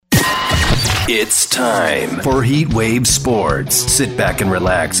It's time for Heat Wave Sports. Sit back and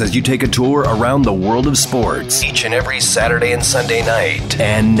relax as you take a tour around the world of sports each and every Saturday and Sunday night.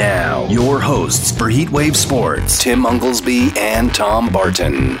 And now, your hosts for Heat Wave Sports, Tim Unglesby and Tom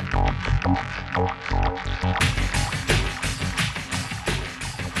Barton.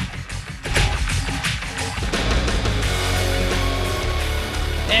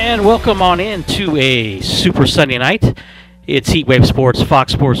 And welcome on in to a Super Sunday night. It's Heatwave Sports,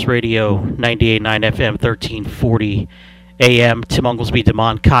 Fox Sports Radio, 98.9 FM, 1340 AM. Tim Unglesby,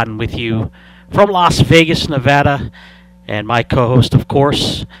 Damon Cotton with you from Las Vegas, Nevada. And my co-host, of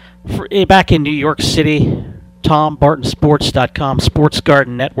course, back in New York City, TomBartonSports.com, Sports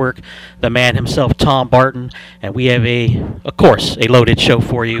Garden Network, the man himself, Tom Barton. And we have, of course, a loaded show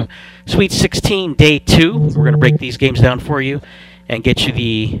for you. Sweet 16, Day 2. We're going to break these games down for you and get you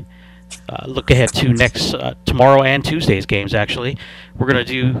the look ahead to next tomorrow and Tuesday's games, actually. We're going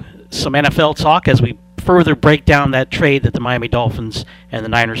to do some NFL talk as we further break down that trade that the Miami Dolphins and the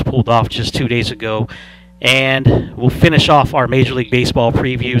Niners pulled off just 2 days ago. And we'll finish off our Major League Baseball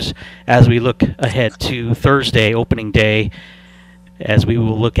previews as we look ahead to Thursday, opening day, as we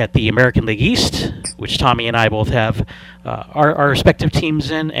will look at the American League East, which Tommy and I both have our respective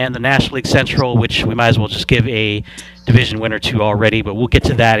teams in, and the National League Central, which we might as well just give a division winner to already, but we'll get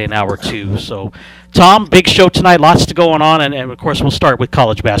to that in hour two. So, Tom, big show tonight, lots to go on, and of course we'll start with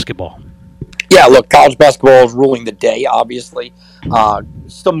college basketball. Yeah, look, college basketball is ruling the day, obviously.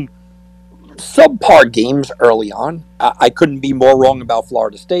 Some subpar games early on. I couldn't be more wrong about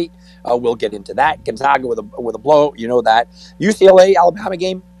Florida State. We'll get into that. Gonzaga with a blow, you know that. UCLA Alabama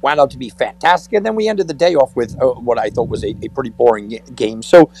game wound up to be fantastic, and then we ended the day off with what I thought was a pretty boring game.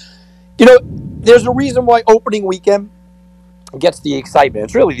 So, you know, there's a reason why opening weekend gets the excitement.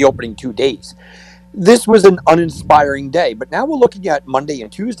 It's really the opening 2 days. This was an uninspiring day, but now we're looking at Monday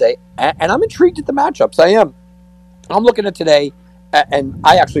and Tuesday, and I'm intrigued at the matchups. I am. I'm looking at today, and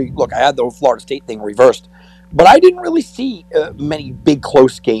I had the Florida State thing reversed. But I didn't really see many big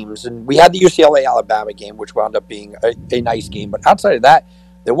close games. And we had the UCLA-Alabama game, which wound up being a nice game. But outside of that,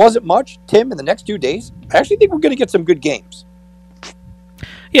 there wasn't much. Tim, in the next 2 days, I actually think we're going to get some good games.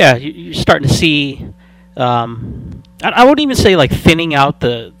 Yeah, you're starting to see, I wouldn't even say like thinning out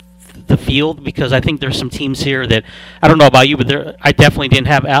the field, because I think there's some teams here that, I don't know about you, but I definitely didn't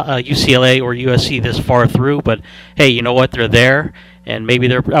have UCLA or USC this far through. But, hey, you know what? They're there, and maybe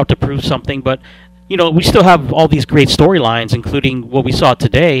they're out to prove something. But you know, we still have all these great storylines, including what we saw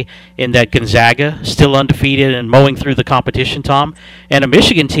today in that Gonzaga, still undefeated and mowing through the competition, Tom, and a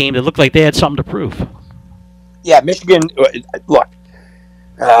Michigan team that looked like they had something to prove. Yeah, Michigan, look,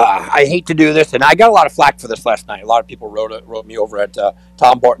 I hate to do this, and I got a lot of flack for this last night. A lot of people wrote me over at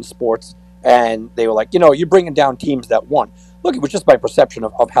Tom Barton Sports, and they were like, you know, you're bringing down teams that won. Look, it was just my perception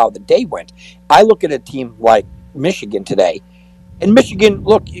of how the day went. I look at a team like Michigan today, and Michigan,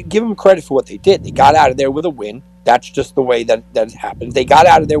 look, you give them credit for what they did. They got out of there with a win. That's just the way that happened. They got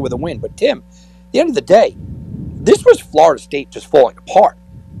out of there with a win. But, Tim, at the end of the day, this was Florida State just falling apart.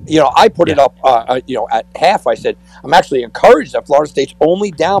 You know, I put it up, at half. I said, I'm actually encouraged that Florida State's only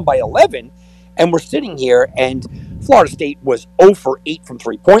down by 11. And we're sitting here, and Florida State was 0 for 8 from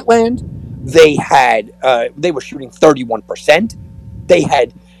three-point land. They were shooting 31%. They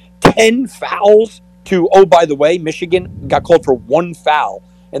had 10 fouls. By the way, Michigan got called for 1 foul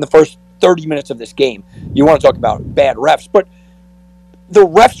in the first 30 minutes of this game. You want to talk about bad refs, but the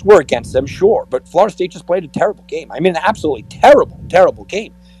refs were against them, sure, but Florida State just played a terrible game. I mean, an absolutely terrible, terrible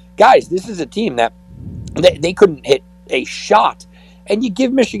game. Guys, this is a team that they couldn't hit a shot, and you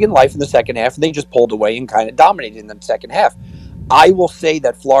give Michigan life in the second half, and they just pulled away and kind of dominated in the second half. I will say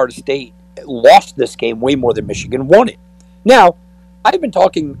that Florida State lost this game way more than Michigan won it. Now, I've been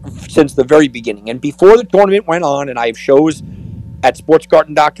talking since the very beginning, and before the tournament went on, and I have shows at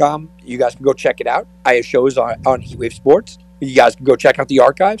sportsgarden.com. You guys can go check it out. I have shows on Heatwave Sports. You guys can go check out the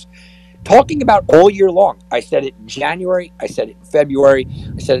archives. Talking about all year long. I said it in January. I said it in February.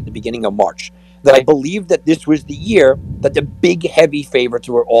 I said it at the beginning of March. That I believed that this was the year that the big, heavy favorites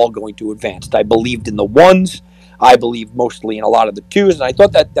were all going to advance. I believed in the ones. I believed mostly in a lot of the twos, and I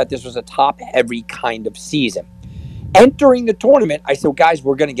thought that this was a top-heavy kind of season. Entering the tournament, I said, guys,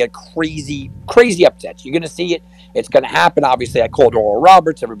 we're going to get crazy, crazy upsets. You're going to see it. It's going to happen. Obviously, I called Oral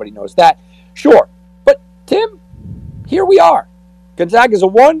Roberts. Everybody knows that. Sure. But, Tim, here we are. Gonzaga's a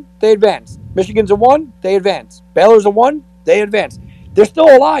 1, they advance. Michigan's a 1, they advance. Baylor's a 1, they advance. They're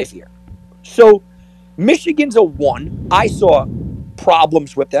still alive here. So, Michigan's a 1. I saw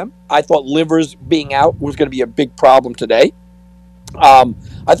problems with them. I thought Livers being out was going to be a big problem today.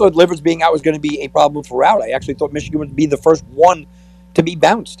 I thought Livers being out was going to be a problem throughout. I actually thought Michigan would be the first one to be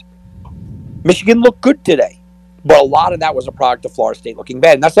bounced. Michigan looked good today. But a lot of that was a product of Florida State looking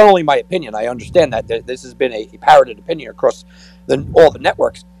bad. And that's not only my opinion. I understand that this has been a parroted opinion across all the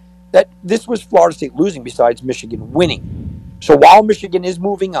networks, that this was Florida State losing besides Michigan winning. So while Michigan is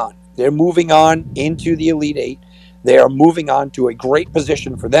moving on, they're moving on into the Elite Eight. They are moving on to a great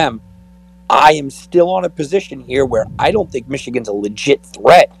position for them. I am still on a position here where I don't think Michigan's a legit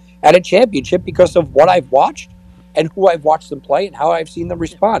threat at a championship because of what I've watched and who I've watched them play and how I've seen them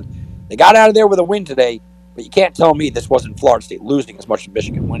respond. They got out of there with a win today. But you can't tell me this wasn't Florida State losing as much as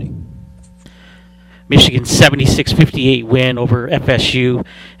Michigan winning. Michigan's 76-58 win over FSU,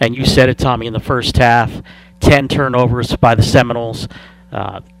 and you said it, Tommy, in the first half, 10 turnovers by the Seminoles.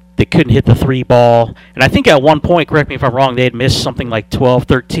 They couldn't hit the three ball. And I think at one point, correct me if I'm wrong, they had missed something like 12,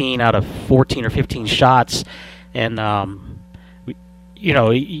 13 out of 14 or 15 shots. And,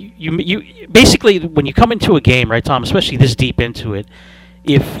 you basically, when you come into a game, right, Tom, especially this deep into it,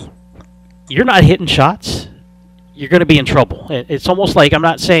 if you're not hitting shots, you're going to be in trouble. It's almost like, I'm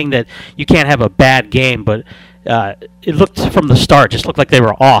not saying that you can't have a bad game, but it looked from the start, just looked like they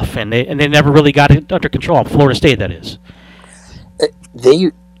were off, and they never really got it under control. Florida State, that is.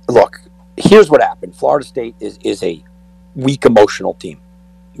 Look, here's what happened. Florida State is a weak emotional team,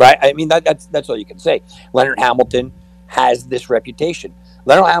 right? I mean, that's all you can say. Leonard Hamilton has this reputation.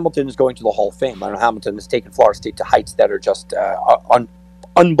 Leonard Hamilton is going to the Hall of Fame. Leonard Hamilton has taken Florida State to heights that are just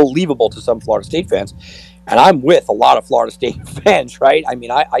unbelievable to some Florida State fans, and I'm with a lot of Florida State fans, right? I mean,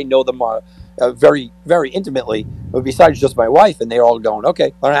 I know them very, very intimately, but besides just my wife, and they're all going,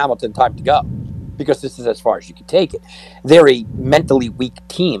 okay, Leonard Hamilton, time to go, because this is as far as you can take it. They're a mentally weak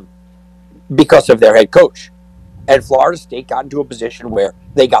team because of their head coach, and Florida State got into a position where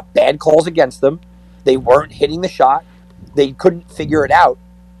they got bad calls against them. They weren't hitting the shot. They couldn't figure it out,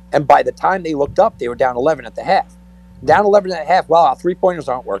 and by the time they looked up, they were down 11 at the half. Down 11 and a half, well, our three-pointers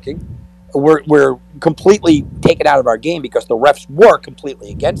aren't working. We're completely taken out of our game because the refs were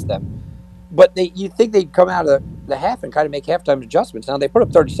completely against them. But you'd think they'd come out of the half and kind of make halftime adjustments. Now, they put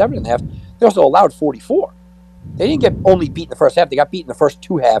up 37 in the half. They also allowed 44. They didn't get only beat in the first half. They got beat in the first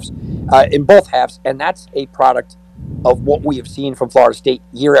two halves, in both halves, and that's a product of what we have seen from Florida State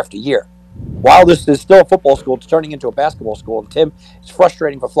year after year. While this is still a football school, it's turning into a basketball school. And, Tim, it's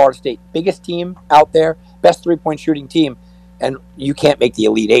frustrating for Florida State. Biggest team out there, best three-point shooting team, and you can't make the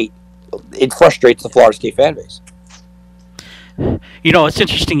Elite Eight. It frustrates the Florida State fan base. You know, it's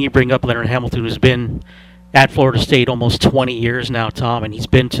interesting you bring up Leonard Hamilton, who's been at Florida State almost 20 years now, Tom, and he's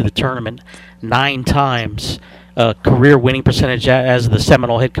been to the tournament 9 times. Career winning percentage as the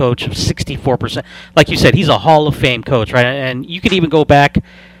Seminole head coach of 64%. Like you said, he's a Hall of Fame coach, right? And you could even go back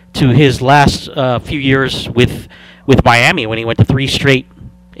to his last few years with Miami when he went to 3 straight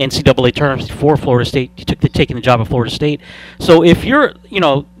NCAA tournaments before Florida State. He taking the job at Florida State. So if you're,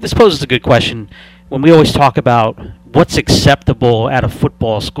 this poses a good question. When we always talk about what's acceptable at a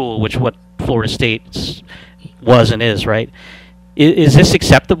football school, which what Florida State was and is, right? Is this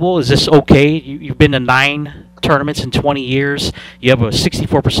acceptable? Is this okay? You've been to 9 tournaments in 20 years. You have a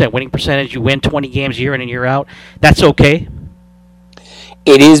 64% winning percentage. You win 20 games year in and year out. That's okay?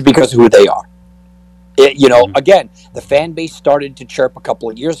 It is because of who they are. Again, the fan base started to chirp a couple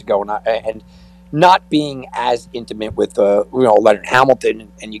of years ago, and not being as intimate with Leonard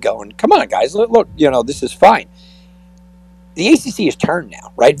Hamilton, and you go, and come on, guys, look, this is fine. The ACC is turned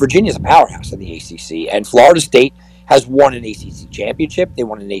now, right? Virginia's a powerhouse in the ACC, and Florida State has won an ACC championship. They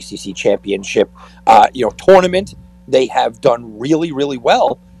won an ACC championship, tournament. They have done really, really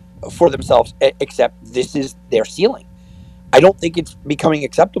well for themselves, except this is their ceiling. I don't think it's becoming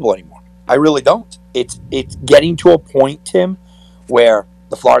acceptable anymore. I really don't. It's getting to a point, Tim, where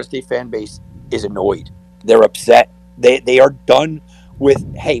the Florida State fan base is annoyed. They're upset. They are done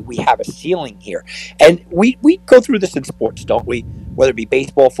with, hey, we have a ceiling here. And we go through this in sports, don't we? Whether it be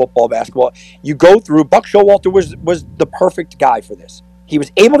baseball, football, basketball. You go through, Buck Showalter was the perfect guy for this. He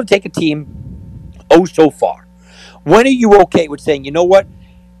was able to take a team so far. When are you okay with saying, you know what?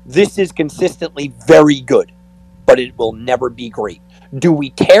 This is consistently very good, but it will never be great. Do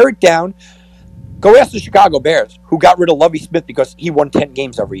we tear it down? Go ask the Chicago Bears, who got rid of Lovie Smith because he won 10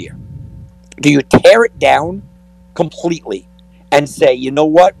 games every year. Do you tear it down completely and say, you know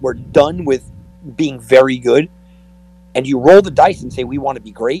what, we're done with being very good? And you roll the dice and say, we want to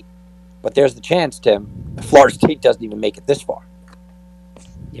be great? But there's the chance, Tim, Florida State doesn't even make it this far.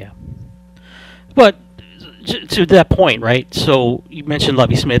 Yeah. But to that point, right, so you mentioned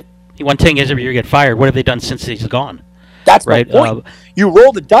Lovie Smith. He won 10 games every year, get fired. What have they done since he's gone? That's right. My point. You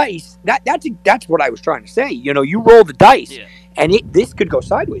roll the dice. That's what I was trying to say. You roll the dice, and this could go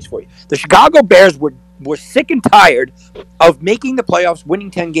sideways for you. The Chicago Bears were sick and tired of making the playoffs,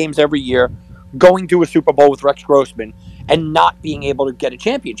 winning 10 games every year, going to a Super Bowl with Rex Grossman and not being able to get a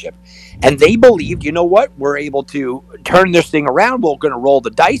championship. And they believed, you know what, we're able to turn this thing around. We're going to roll the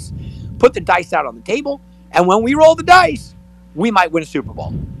dice, put the dice out on the table. And when we roll the dice, we might win a Super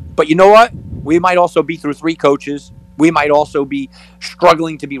Bowl. But you know what? We might also be through 3 coaches. We might also be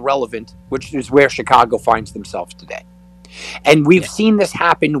struggling to be relevant, which is where Chicago finds themselves today. And we've seen this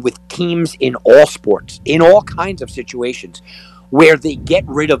happen with teams in all sports, in all kinds of situations, where they get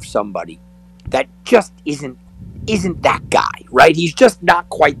rid of somebody that just isn't that guy, right? He's just not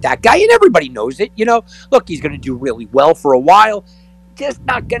quite that guy, and everybody knows it. You know, look, he's going to do really well for a while, just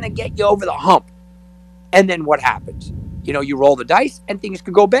not going to get you over the hump. And then what happens? You know, you roll the dice, and things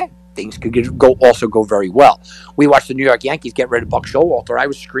could go bad. Things could also go very well. We watched the New York Yankees get rid of Buck Showalter. I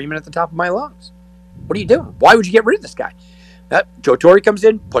was screaming at the top of my lungs. What are you doing? Why would you get rid of this guy? Joe Torre comes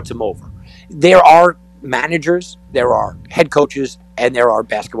in, puts him over. There are managers, there are head coaches, and there are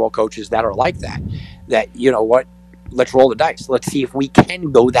basketball coaches that are like that. That, you know what, let's roll the dice. Let's see if we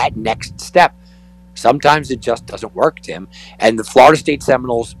can go that next step. Sometimes it just doesn't work, Tim. And the Florida State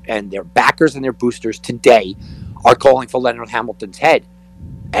Seminoles and their backers and their boosters today are calling for Leonard Hamilton's head.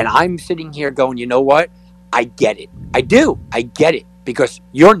 And I'm sitting here going, you know what? I get it. I do. I get it. Because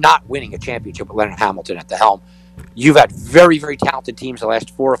you're not winning a championship with Leonard Hamilton at the helm. You've had very, very talented teams the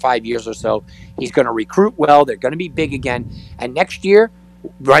last 4 or 5 years or so. He's going to recruit well. They're going to be big again. And next year,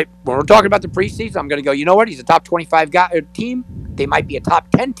 right, when we're talking about the preseason, I'm going to go, you know what? He's a top 25 team. They might be a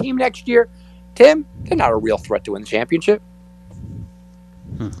top 10 team next year. Tim, they're not a real threat to win the championship.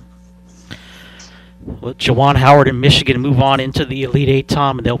 Well, Juwan Howard and Michigan move on into the Elite Eight,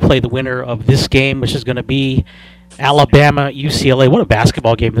 Tom, and they'll play the winner of this game, which is going to be Alabama, UCLA. What a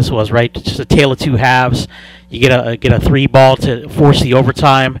basketball game this was, right? Just a tale of 2 halves. You get a 3-ball to force the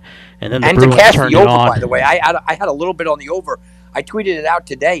overtime, and then the Bruins turned it on. By the way, I had a little bit on the over. I tweeted it out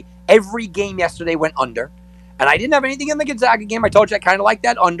today. Every game yesterday went under, and I didn't have anything in the Gonzaga game. I told you I kind of like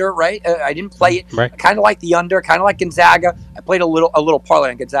that under, right? I didn't play it. Right. I kind of like the under, kind of like Gonzaga. I played a little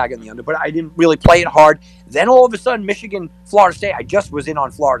parlay on Gonzaga in the under, but I didn't really play it hard. Then all of a sudden, Michigan, Florida State. I just was in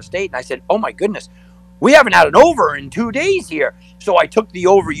on Florida State, and I said, oh my goodness. We haven't had an over in 2 days here. So I took the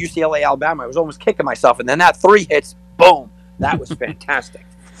over UCLA, Alabama. I was almost kicking myself. And then that 3 hits, boom. That was fantastic.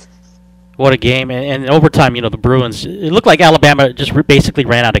 What a game. And in overtime, you know, the Bruins, it looked like Alabama just basically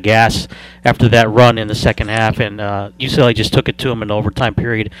ran out of gas after that run in the second half. And UCLA just took it to them in the overtime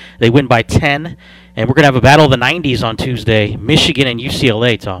period. They win by 10. And we're going to have a battle of the 90s on Tuesday. Michigan and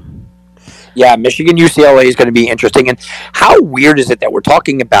UCLA, Tom. Yeah, Michigan, UCLA is going to be interesting. And how weird is it that we're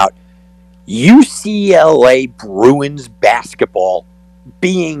talking about UCLA Bruins basketball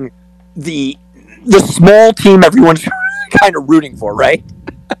being the small team everyone's kind of rooting for, right?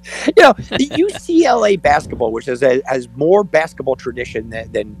 You know, the UCLA basketball, which has more basketball tradition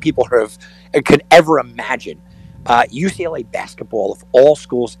than people could ever imagine. UCLA basketball of all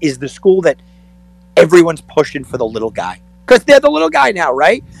schools is the school that everyone's pushing for the little guy. Because they're the little guy now,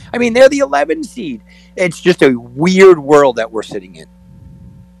 right? I mean, they're the 11 seed. It's just a weird world that we're sitting in.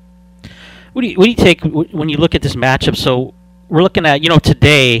 What do you take when you look at this matchup? So we're looking at, you know,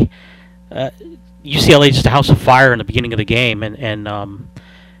 today, UCLA is just a house of fire in the beginning of the game, and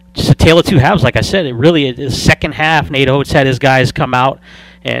just a tale of 2 halves. Like I said, it really is second half. Nate Oates had his guys come out,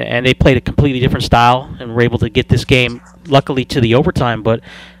 and they played a completely different style and were able to get this game, luckily, to the overtime. But,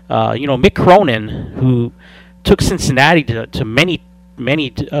 you know, Mick Cronin, who took Cincinnati to many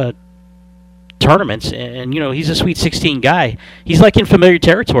tournaments, and you know, he's a Sweet 16 guy. He's like in familiar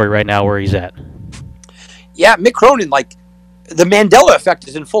territory right now where he's at. Yeah, Mick Cronin, like the Mandela effect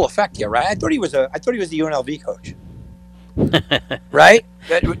is in full effect here, right? I thought he was the UNLV coach. Right?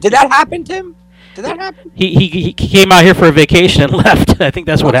 Did that happen, Tim? Did that happen? He came out here for a vacation and left. I think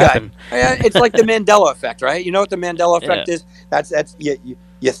that's what happened. It's like the Mandela effect, right? You know what the Mandela effect is? That's you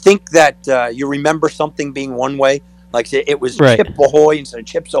think that you remember something being one way. Like it was right. Chip Ahoy instead of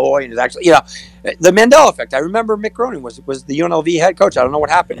Chips Ahoy, and it's actually, you know, the Mandela effect. I remember Mick Cronin was the UNLV head coach. I don't know what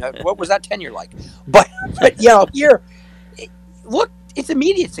happened. What was that tenure like? But you know, here, look, it's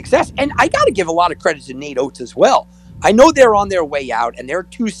immediate success, and I got to give a lot of credit to Nate Oates as well. I know they're on their way out, and they're a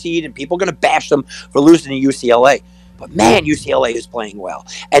 2 seed, and people are going to bash them for losing to UCLA. But man, UCLA is playing well,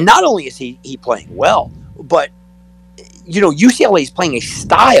 and not only is he playing well, but you know, UCLA is playing a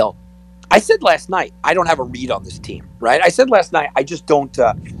style. I said last night, I don't have a read on this team, right? I said last night, I just don't,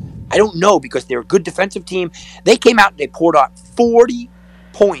 I don't know, because they're a good defensive team. They came out and they poured out 40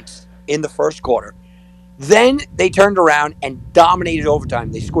 points in the first quarter. Then they turned around and dominated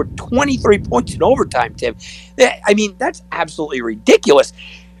overtime. They scored 23 points in overtime, Tim. I mean, that's absolutely ridiculous.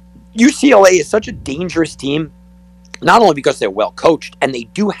 UCLA is such a dangerous team, not only because they're well coached, and they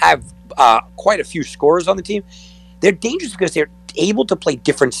do have quite a few scorers on the team. They're dangerous because they're able to play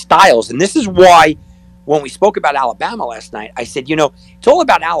different styles. And this is why when we spoke about Alabama last night, I said, it's all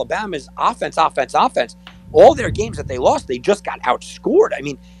about Alabama's offense. All their games that they lost, they just got outscored. I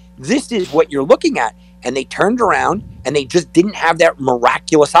mean, this is what you're looking at. And they turned around and they just didn't have that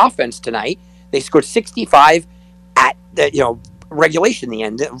miraculous offense tonight. They scored 65 at the, regulation, the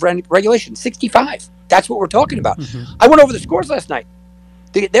end. Regulation, 65. That's what we're talking about. Mm-hmm. I went over the scores last night.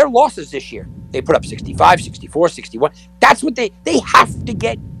 Their losses this year, they put up 65, 64, 61. That's what they have to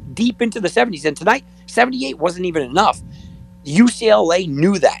get deep into the 70s. And tonight, 78 wasn't even enough. UCLA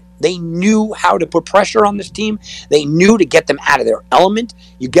knew that. They knew how to put pressure on this team. They knew to get them out of their element.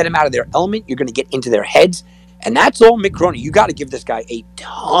 You get them out of their element, you're going to get into their heads. And that's all Mick Cronin. You got to give this guy a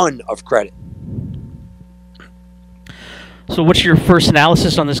ton of credit. So what's your first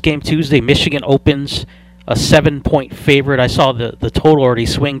analysis on this game Tuesday? Michigan opens a 7-point favorite. I saw the total already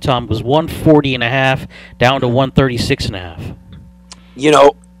swing, Tom, was 140.5 down to 136.5.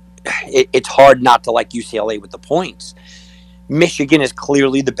 It's hard not to like UCLA with the points. Michigan is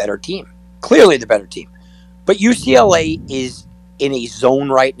clearly the better team. But UCLA is in a zone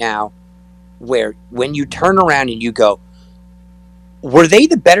right now where when you turn around and you go, were they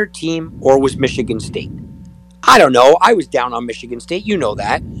the better team or was Michigan State? I don't know. I was down on Michigan State. You know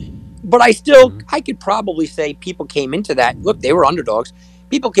that. But I could probably say people came into that. Look, they were underdogs.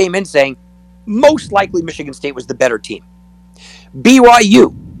 People came in saying most likely Michigan State was the better team.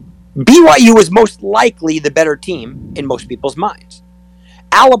 BYU was most likely the better team in most people's minds.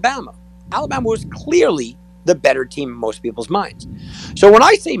 Alabama was clearly the better team in most people's minds. So when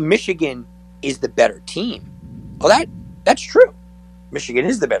I say Michigan is the better team, well, that's true. Michigan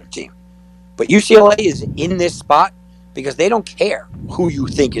is the better team. But UCLA is in this spot because they don't care who you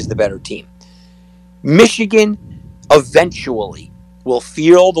think is the better team. Michigan eventually will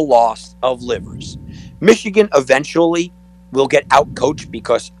feel the loss of livers. Michigan eventually will get out-coached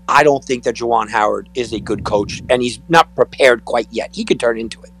because I don't think that Juwan Howard is a good coach, and he's not prepared quite yet. He could turn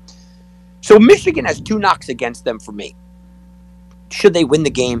into it. So Michigan has 2 knocks against them for me. Should they win the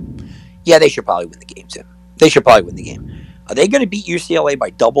game? Yeah, they should probably win the game, Tim. They should probably win the game. Are they going to beat UCLA by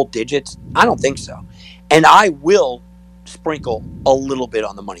double digits? I don't think so. And I will sprinkle a little bit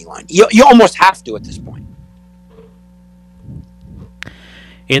on the money line. You almost have to at this point.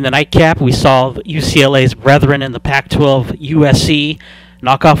 In the nightcap, we saw UCLA's brethren in the Pac-12, USC,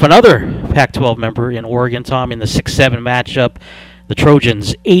 knock off another Pac-12 member in Oregon, Tom, in the 6-7 matchup. The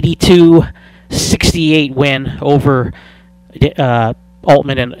Trojans, 82-68 win over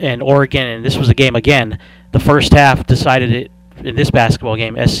Altman and Oregon, and this was a game, again, the first half decided it in this basketball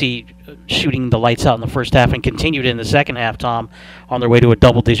game. SC shooting the lights out in the first half and continued in the second half, Tom, on their way to a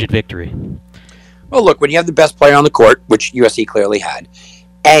double-digit victory. Well, look, when you have the best player on the court, which USC clearly had,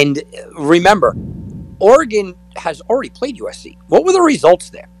 and remember, Oregon has already played USC. What were the results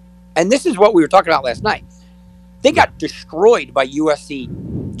there? And this is what we were talking about last night. They got destroyed by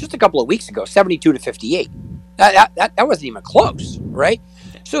USC just a couple of weeks ago, 72-58. That wasn't even close, right?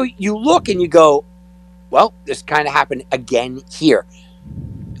 So you look and you go, well, this kind of happened again here.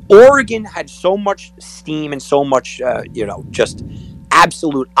 Oregon had so much steam and so much, just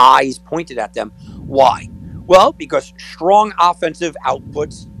absolute eyes pointed at them. Why? Well, because strong offensive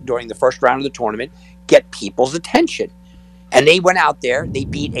outputs during the first round of the tournament get people's attention. And they went out there, they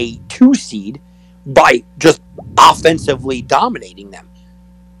beat a 2 seed by just offensively dominating them.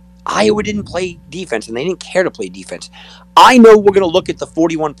 Iowa didn't play defense, and they didn't care to play defense. I know we're going to look at the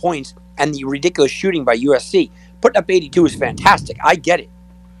 41 points and the ridiculous shooting by USC. Putting up 82 is fantastic. I get it.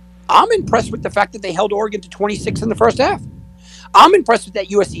 I'm impressed with the fact that they held Oregon to 26 in the first half. I'm impressed with that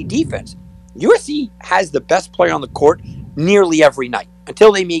USC defense. USC has the best player on the court nearly every night.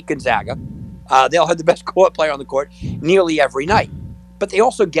 Until they meet Gonzaga, they'll have the best court player on the court nearly every night. But they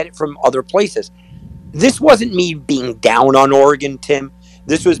also get it from other places. This wasn't me being down on Oregon, Tim.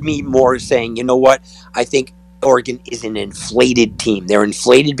 This was me more saying, you know what? I think Oregon is an inflated team. They're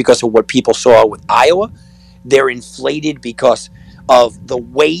inflated because of what people saw with Iowa. They're inflated because of the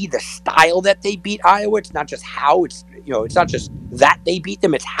way, the style that they beat Iowa. It's not just how, it's not just that they beat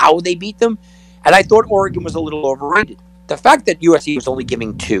them, it's how they beat them. And I thought Oregon was a little overrated. The fact that USC was only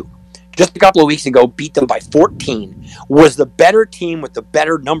giving 2, just a couple of weeks ago, beat them by 14, was the better team with the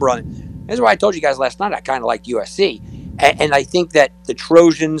better number on it. That's why I told you guys last night I kind of like USC. And I think that the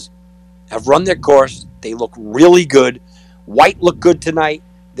Trojans have run their course. They look really good. White looked good tonight.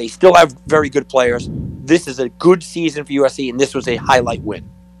 They still have very good players. This is a good season for USC, and this was a highlight win.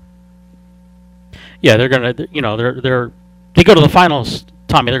 Yeah, they're gonna, they go to the finals,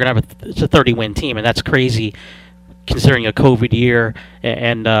 Tommy. They're gonna have it's a 30-win team, and that's crazy considering a COVID year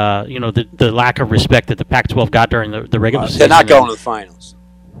and the lack of respect that the Pac-12 got during the regular season. They're not going to the finals.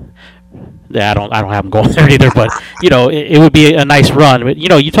 Yeah, I don't have them going there either. But it would be a nice run. But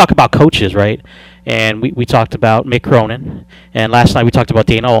you talk about coaches, right? And we talked about Mick Cronin, and last night we talked about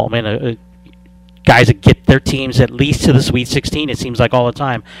Dana Altman, guys that get their teams at least to the Sweet 16. It seems like all the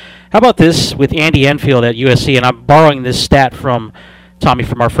time. How about this with Andy Enfield at USC? And I'm borrowing this stat from Tommy,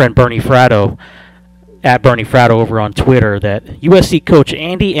 from our friend Bernie Fratto, at Bernie Fratto over on Twitter, that USC coach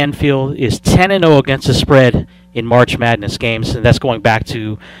Andy Enfield is 10-0 against the spread in March Madness games, and that's going back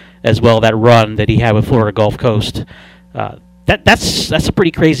to as well that run that he had with Florida Gulf Coast. That's a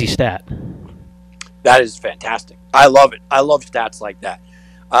pretty crazy stat. That is fantastic. I love it. I love stats like that.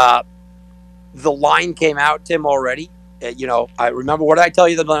 The line came out, Tim, already. I remember, what did I tell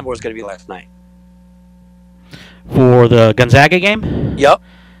you the line was going to be last night? For the Gonzaga game? Yep.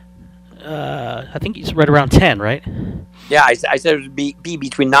 I think he's right around 10, right? Yeah, I said it would be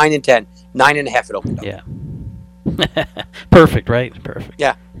between 9 and 10. 9.5 it opened up. Yeah. Perfect, right? Perfect.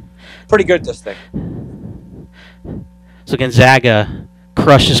 Yeah. Pretty good, this thing. So Gonzaga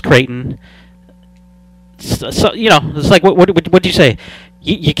crushes Creighton. So it's like, what'd you say?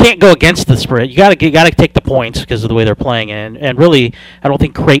 You can't go against the spread. You gotta take the points because of the way they're playing, and really, I don't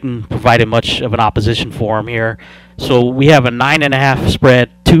think Creighton provided much of an opposition for him here. So we have a 9.5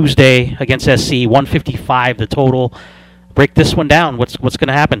 spread Tuesday against SC, 155 the total. Break this one down. What's going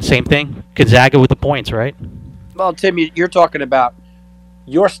to happen? Same thing. Gonzaga with the points, right? Well, Tim, you're talking about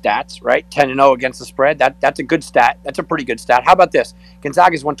your stats, right? 10-0 against the spread. That's a good stat. That's a pretty good stat. How about this?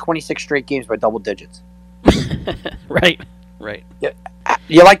 Gonzaga's won 26 straight games by double digits. Right. Yeah.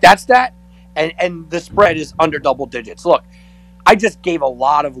 You like that stat? And the spread is under double digits. Look, I just gave a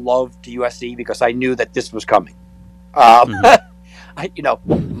lot of love to USC because I knew that this was coming.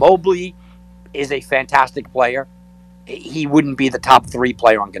 Mobley is a fantastic player. He wouldn't be the top 3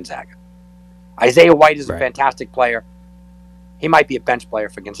 player on Gonzaga. Isaiah White is a fantastic player. He might be a bench player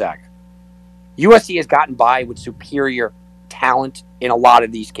for Gonzaga. USC has gotten by with superior talent in a lot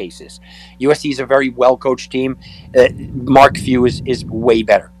of these cases. USC is a very well-coached team. Mark Few is way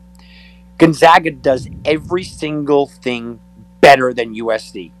better. Gonzaga does every single thing better than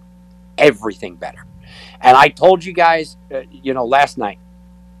USC. Everything better. And I told you guys, last night,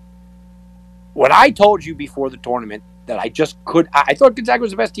 when I told you before the tournament that I thought Gonzaga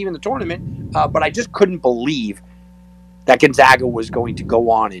was the best team in the tournament, but I just couldn't believe that Gonzaga was going to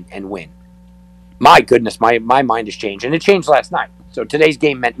go on and win. My goodness, my mind has changed. And it changed last night. So today's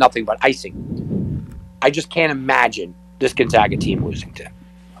game meant nothing but icing. I just can't imagine this Gonzaga team losing to.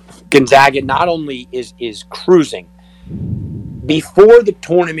 Gonzaga not only is cruising, before the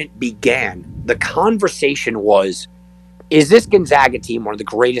tournament began, the conversation was, is this Gonzaga team one of the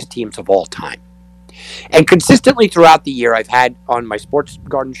greatest teams of all time? And consistently throughout the year, I've had on my Sports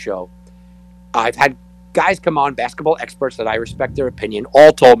Garden show, I've had guys come on, basketball experts that I respect their opinion,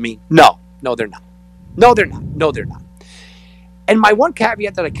 all told me, no, they're not. No, they're not. And my one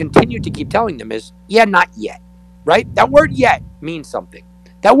caveat that I continue to keep telling them is, yeah, not yet, right? That word yet means something.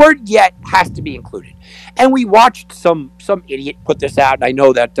 That word yet has to be included. And we watched some idiot put this out. And I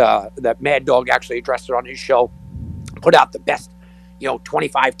know that that Mad Dog actually addressed it on his show, put out the best,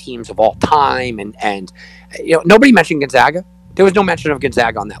 25 teams of all time. And nobody mentioned Gonzaga. There was no mention of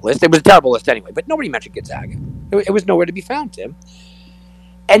Gonzaga on that list. It was a terrible list anyway, but nobody mentioned Gonzaga. It was nowhere to be found, Tim.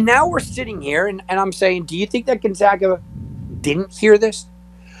 And now we're sitting here, and I'm saying, do you think that Gonzaga didn't hear this?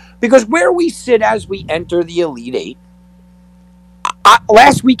 Because where we sit as we enter the Elite Eight,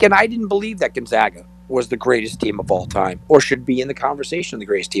 last weekend I didn't believe that Gonzaga was the greatest team of all time or should be in the conversation of the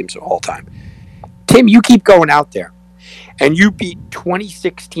greatest teams of all time. Tim, you keep going out there, and you beat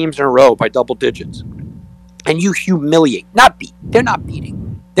 26 teams in a row by double digits, and you humiliate. They're not beating.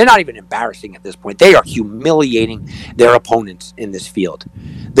 They're not even embarrassing at this point. They are humiliating their opponents in this field.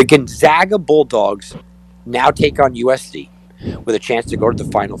 The Gonzaga Bulldogs now take on USC with a chance to go to the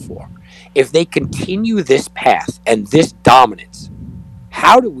Final Four. If they continue this path and this dominance,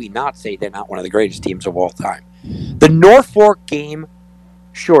 how do we not say they're not one of the greatest teams of all time? The Norfolk game,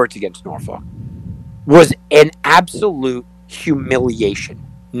 sure, it's against Norfolk, was an absolute humiliation,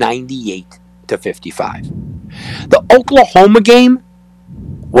 98-55. The Oklahoma game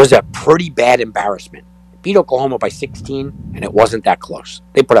was a pretty bad embarrassment. Beat Oklahoma by 16, and it wasn't that close.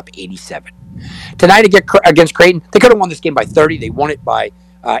 They put up 87. Tonight against Creighton, they could have won this game by 30. They won it by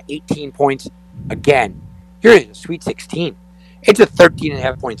 18 points. Again, you're in the Sweet 16. It's a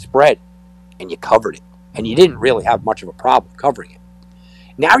 13.5-point spread, and you covered it. And you didn't really have much of a problem covering it.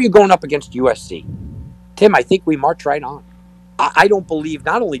 Now you're going up against USC. Tim, I think we march right on. I don't believe,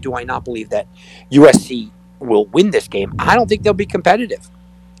 not only do I not believe that USC will win this game. I don't think they'll be competitive.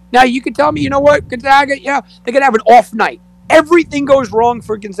 Now, you can tell me, you know what, Gonzaga, yeah, they're going to have an off night. Everything goes wrong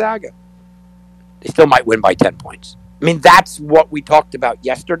for Gonzaga. They still might win by 10 points. I mean, that's what we talked about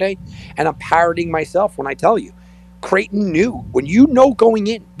yesterday, and I'm parroting myself when I tell you. Creighton knew, when you know going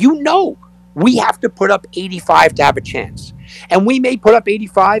in, you know we have to put up 85 to have a chance. And we may put up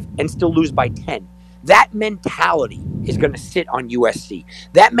 85 and still lose by 10. That mentality is going to sit on USC.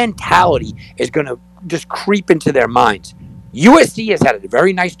 That mentality is going to just creep into their minds. USC has had a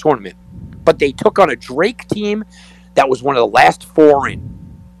very nice tournament, but they took on a Drake team that was one of the last 4 in.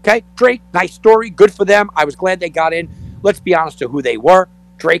 Okay, Drake, nice story, good for them. I was glad they got in. Let's be honest to who they were.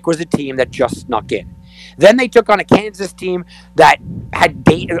 Drake was a team that just snuck in. Then they took on a Kansas team that had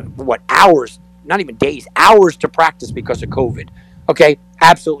hours, not even days, hours to practice because of COVID. Okay,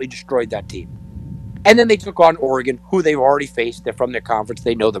 absolutely destroyed that team. And then they took on Oregon, who they've already faced. They're from their conference.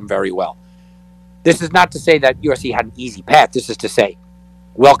 They know them very well. This is not to say that USC had an easy path. This is to say,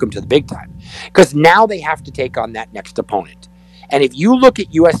 welcome to the big time. Because now they have to take on that next opponent. And if you look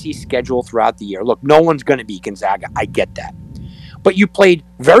at USC's schedule throughout the year, look, no one's going to beat Gonzaga. I get that. But you played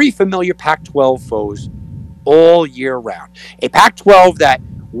very familiar Pac-12 foes all year round. A Pac-12 that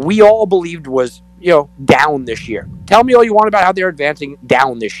we all believed was, down this year. Tell me all you want about how they're advancing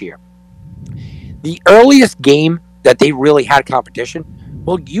down this year. The earliest game that they really had competition,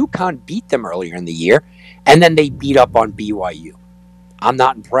 well, UConn beat them earlier in the year, and then they beat up on BYU. I'm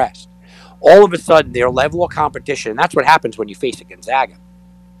not impressed. All of a sudden, their level of competition, and that's what happens when you face a Gonzaga.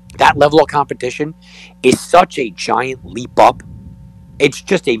 That level of competition is such a giant leap up. It's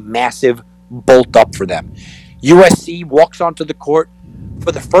just a massive bolt up for them. USC walks onto the court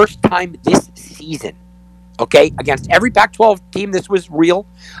for the first time this season. Okay, against every Pac-12 team, this was real.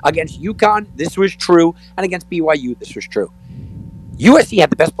 Against UConn, this was true. And against BYU, this was true. USC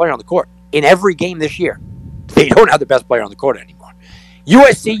had the best player on the court in every game this year. They don't have the best player on the court anymore.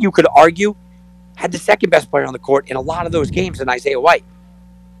 USC, you could argue, had the second best player on the court in a lot of those games in Isaiah White.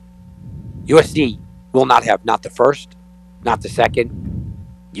 USC will not have not the first, not the second.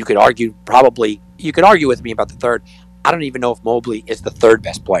 You could argue with me about the third. I don't even know if Mobley is the third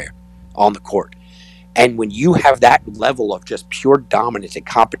best player on the court. And when you have that level of just pure dominance and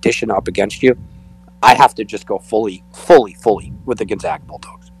competition up against you, I have to just go fully with the Gonzaga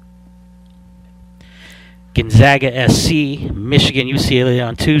Bulldogs. Gonzaga SC, Michigan, UCLA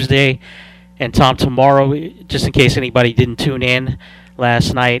on Tuesday. And Tom, tomorrow, just in case anybody didn't tune in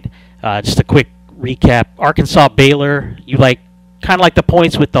last night, just a quick recap. Arkansas, Baylor, you kind of like the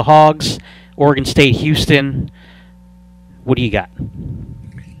points with the Hogs. Oregon State, Houston. What do you got?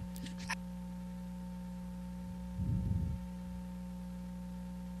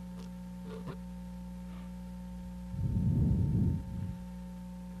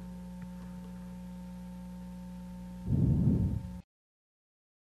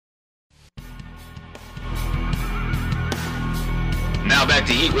 Now back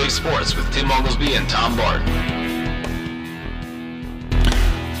to Heatwave Sports with Tim Oglesby and Tom Barton.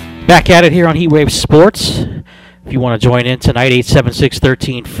 Back at it here on Heatwave Sports. If you want to join in tonight,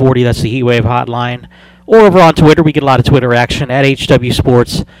 876-1340, that's the Heatwave hotline. Or over on Twitter, we get a lot of Twitter action at HW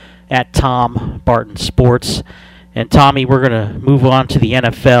Sports, at Tom Barton Sports. And Tommy, we're going to move on to the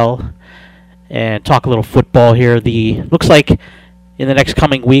NFL and talk a little football here. Looks like in the next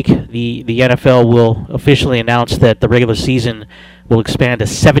coming week, the NFL will officially announce that the regular season will expand to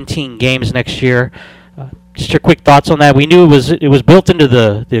 17 games next year. Just your quick thoughts on that. We knew it was built into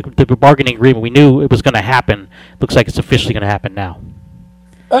the bargaining agreement. We knew it was going to happen. Looks like it's officially going to happen now.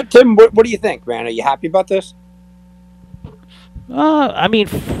 Tim, what do you think, man? Are you happy about this? I mean,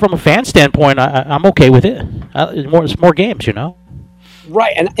 from a fan standpoint, I'm okay with it. It's more games,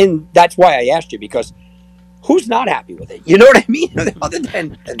 Right, and that's why I asked you, because who's not happy with it? You know what I mean? Other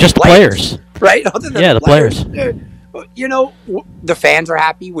than just the players, right? Other than the players. The fans are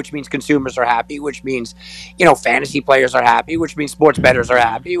happy, which means consumers are happy, which means, fantasy players are happy, which means sports bettors are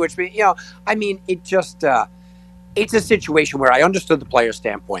happy, which means, it just, it's a situation where I understood the player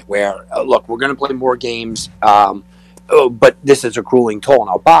standpoint where, look, we're going to play more games, but this is a grueling toll on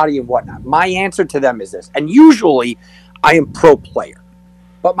our body and whatnot. My answer to them is this, and usually I am pro-player,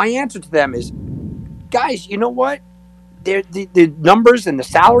 but my answer to them is, guys, you know what? The numbers and the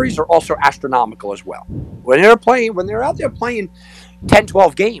salaries are also astronomical as well. When they're out there playing 10,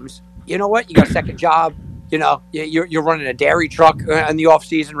 12 games, you know what? You got a second job. You're running a dairy truck in the off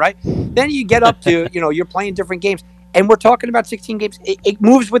season, right? Then you get up to, you're playing different games, and we're talking about 16 games. It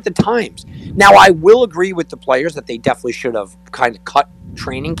moves with the times. Now, I will agree with the players that they definitely should have kind of cut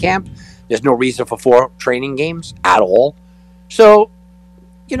training camp. There's no reason for 4 training games at all. So,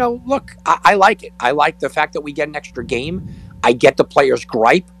 look, I like it. I like the fact that we get an extra game. I get the players'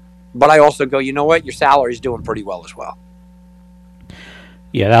 gripe, but I also go, you know what? Your salary is doing pretty well as well.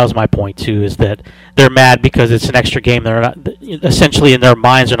 Yeah, that was my point too. Is that they're mad because it's an extra game. They're not, essentially in their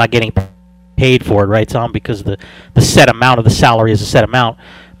minds, they're not getting paid for it, right, Tom? Because the set amount of the salary is a set amount.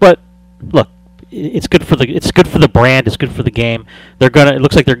 But look, it's good for the brand. It's good for the game. It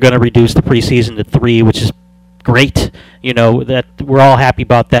looks like they're gonna reduce the preseason to 3, which is great. That we're all happy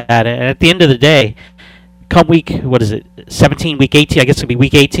about that. And at the end of the day, come week 17, week 18. I guess it'll be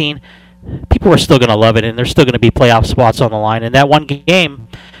week 18. People are still going to love it, and there's still going to be playoff spots on the line. And that one game,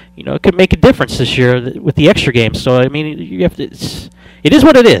 it could make a difference this year with the extra games. So I mean, you have to. It is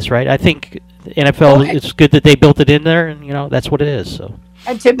what it is, right? I think the NFL. It's good that they built it in there, and that's what it is. So.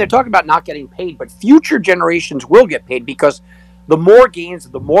 And Tim, they're talking about not getting paid, but future generations will get paid because the more games,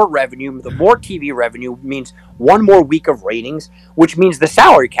 the more revenue, the more TV revenue means one more week of ratings, which means the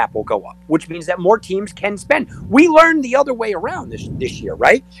salary cap will go up, which means that more teams can spend. We learned the other way around this year,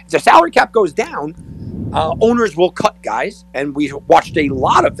 right? If the salary cap goes down, owners will cut guys, and we watched a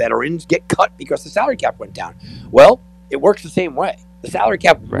lot of veterans get cut because the salary cap went down. Well, it works the same way. The salary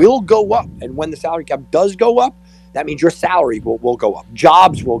cap will go up, and when the salary cap does go up, that means your salary will go up.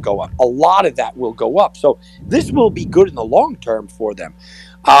 Jobs will go up. A lot of that will go up. So this will be good in the long term for them.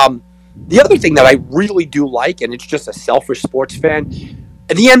 The other thing that I really do like, and it's just a selfish sports fan,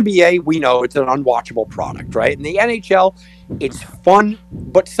 in the NBA, we know it's an unwatchable product, right? In the NHL, it's fun,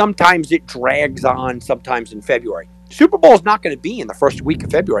 but sometimes it drags on, sometimes in February. Super Bowl is not going to be in the first week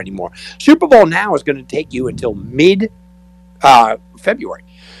of February anymore. Super Bowl now is going to take you until mid-February.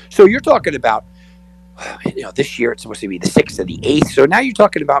 So you're talking about, this year it's supposed to be the 6th or the 8th. So now you're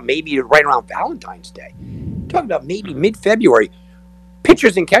talking about maybe right around Valentine's Day. You're talking about maybe mid-February.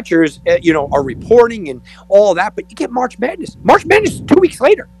 Pitchers and catchers, are reporting and all that, but you get March Madness. March Madness is 2 weeks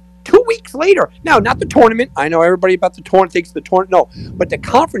later. 2 weeks later. Now, not the tournament. I know everybody about the tournament thinks the tournament. No, but the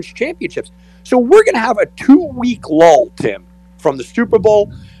conference championships. So we're going to have a 2-week lull, Tim, from the Super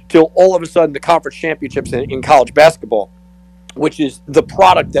Bowl till all of a sudden the conference championships in college basketball, which is the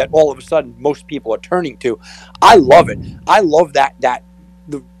product that all of a sudden most people are turning to. I love it. I love that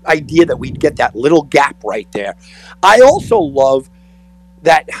the idea that we'd get that little gap right there. I also love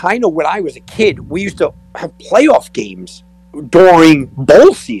that, I know when I was a kid, we used to have playoff games during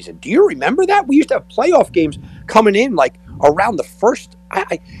bowl season. Do you remember that? We used to have playoff games coming in like around the first.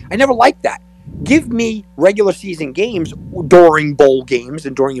 I never liked that. Give me regular season games during bowl games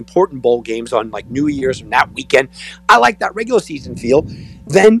and during important bowl games on like New Year's and that weekend. I like that regular season feel.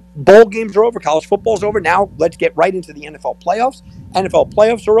 Then bowl games are over. College football's over. Now let's get right into the NFL playoffs. NFL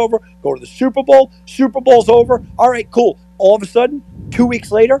playoffs are over. Go to the Super Bowl. Super Bowl's over. All right, cool. All of a sudden, 2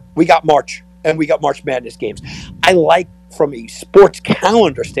 weeks later, we got March, and we got March Madness games. I like, from a sports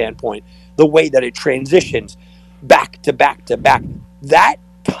calendar standpoint, the way that it transitions back to back to back. That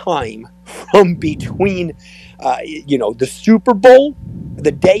time from between, the Super Bowl,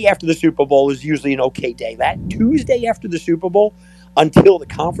 the day after the Super Bowl is usually an okay day. That Tuesday after the Super Bowl until the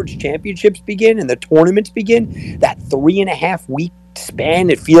conference championships begin and the tournaments begin, that 3.5 week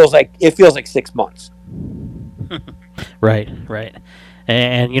span, it feels like 6 months. Right.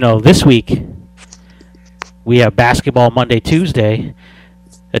 And, this week we have basketball Monday, Tuesday,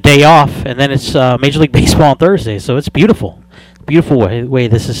 a day off, and then it's Major League Baseball on Thursday. So it's beautiful. Beautiful way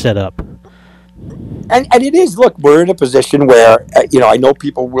this is set up. And it is, look, we're in a position where, I know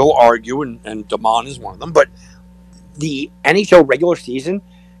people will argue, and Damon is one of them, but the NHL regular season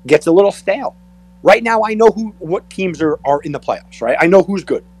gets a little stale. Right now, I know what teams are in the playoffs, right? I know who's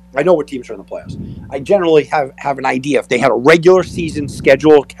good. I know what teams are in the playoffs. I generally have an idea. If they had a regular season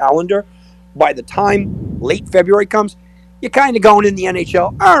schedule calendar, by the time late February comes, you're kind of going in the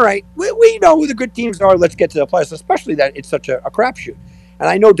NHL. All right, we know who the good teams are. Let's get to the playoffs, especially that it's such a crapshoot. And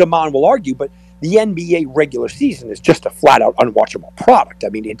I know Damon will argue, but the NBA regular season is just a flat-out unwatchable product. I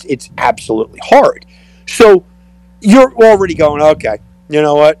mean, it's absolutely hard. So you're already going, okay, you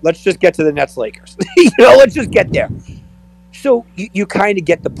know what? Let's just get to the Nets-Lakers. Let's just get there. So you kind of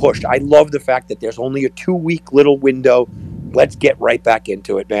get the push. I love the fact that there's only a 2-week little window. Let's get right back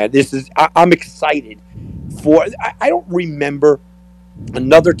into it, man. I'm excited for. I don't remember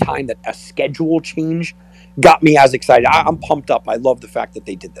another time that a schedule change got me as excited. I'm pumped up. I love the fact that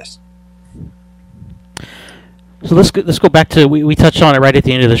they did this. So let's go back to we touched on it right at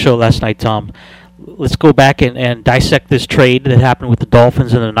the end of the show last night, Tom. Let's go back and dissect this trade that happened with the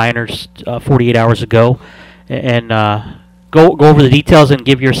Dolphins and the Niners 48 hours ago, and go over the details and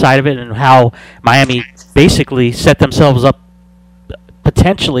give your side of it and how Miami basically set themselves up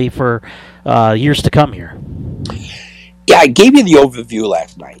potentially for years to come here. Yeah, I gave you the overview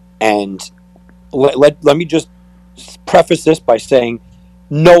last night, and let me just preface this by saying,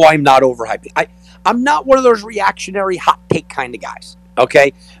 no, I'm not overhyping. I'm not one of those reactionary hot take kind of guys.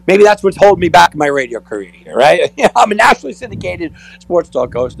 Okay, maybe that's what's holding me back in my radio career here, right? I'm a nationally syndicated sports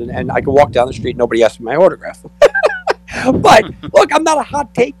talk host, and I can walk down the street and nobody asks for my autograph. But look, I'm not a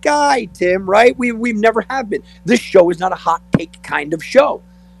hot take guy, Tim. Right? We've never have been. This show is not a hot take kind of show.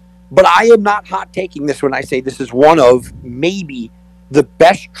 But I am not hot taking this when I say this is one of maybe the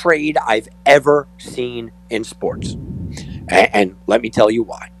best trade I've ever seen in sports. And let me tell you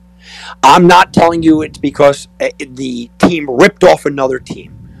why. I'm not telling you it's because the team ripped off another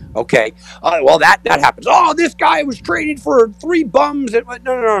team. Okay. Well, that happens. Oh, this guy was traded for 3 bums.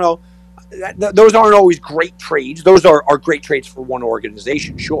 No. Those aren't always great trades. Those are great trades for one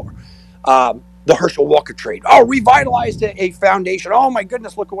organization, sure. The Herschel Walker trade. Oh, revitalized a foundation. Oh, my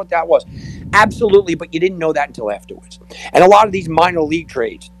goodness, look at what that was. Absolutely, but you didn't know that until afterwards. And a lot of these minor league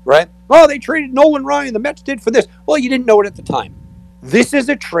trades, right? Oh, they traded Nolan Ryan. The Mets did for this. Well, you didn't know it at the time. This is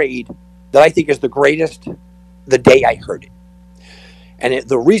a trade that I think is the greatest the day I heard it. And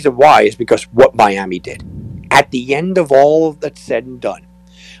the reason why is because what Miami did. At the end of all of that's said and done,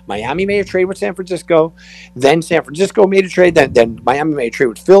 Miami made a trade with San Francisco. Then San Francisco made a trade. Then Miami made a trade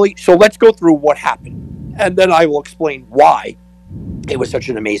with Philly. So let's go through what happened. And then I will explain why it was such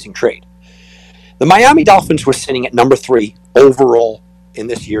an amazing trade. The Miami Dolphins were sitting at number 3 overall in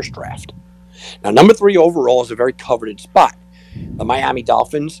this year's draft. Now, number 3 overall is a very coveted spot. The Miami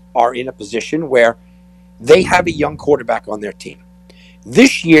Dolphins are in a position where they have a young quarterback on their team.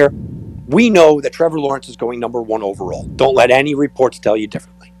 This year, we know that Trevor Lawrence is going number 1 overall. Don't let any reports tell you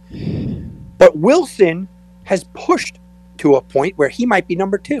differently. But Wilson has pushed to a point where he might be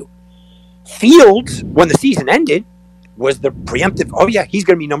number 2. Fields, when the season ended, was the preemptive, oh yeah, he's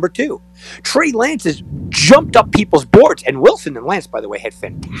going to be number 2. Trey Lance has jumped up people's boards, and Wilson and Lance, by the way, had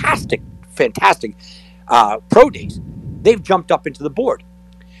fantastic pro days. They've jumped up into the board.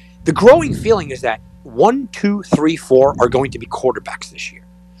 The growing feeling is that 1, 2, 3, 4 are going to be quarterbacks this year.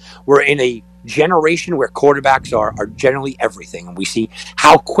 We're in a generation where quarterbacks are generally everything, and we see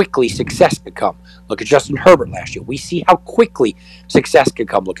how quickly success could come. Look at Justin Herbert last year. We see how quickly success could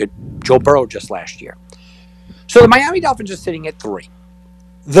come. Look at Joe Burrow just last year. So the Miami Dolphins are sitting at 3.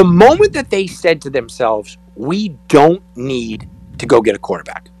 The moment that they said to themselves, we don't need to go get a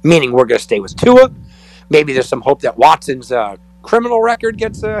quarterback, meaning we're going to stay with Tua. Maybe there's some hope that Watson's criminal record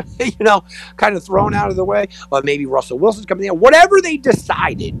gets, kind of thrown out of the way. Or maybe Russell Wilson's coming in. Whatever they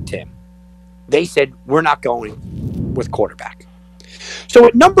decided, Tim, they said, we're not going with quarterback. So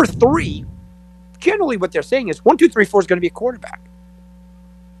at number 3, generally what they're saying is 1, 2, 3, 4 is going to be a quarterback.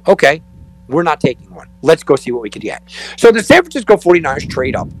 Okay, we're not taking one. Let's go see what we can get. So the San Francisco 49ers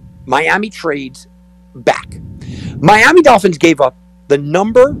trade up. Miami trades back. Miami Dolphins gave up the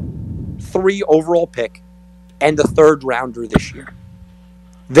number 3 overall pick and the 3rd rounder this year.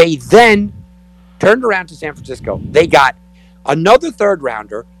 They then turned around to San Francisco. They got another 3rd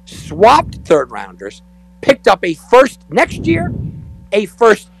rounder, swapped 3rd rounders, picked up a first next year, a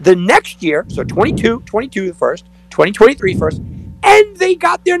first the next year, so 22 the first, 2023 first, and they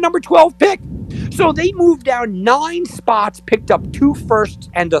got their number 12 pick. So they moved down 9 spots, picked up 2 firsts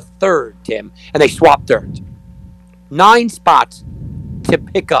and a 3rd, Tim, and they swapped 3rds. 9 spots to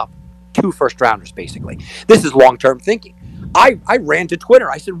pick up 2 first rounders, basically. This is long-term thinking. I ran to Twitter.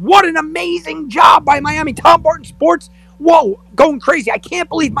 I said, what an amazing job by Miami. Tom Barton Sports. Whoa, going crazy. I can't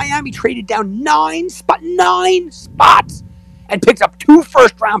believe Miami traded down 9 spots and picked up 2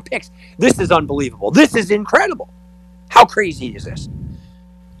 first-round picks. This is unbelievable. This is incredible. How crazy is this?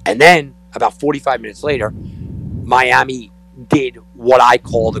 And then, about 45 minutes later, Miami did what I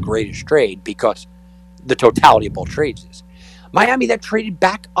call the greatest trade, because the totality of both trades is. Miami, that traded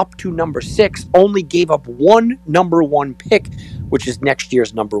back up to number 6, only gave up 1 number 1 pick, which is next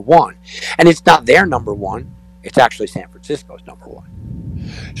year's number 1. And it's not their number 1. It's actually San Francisco's number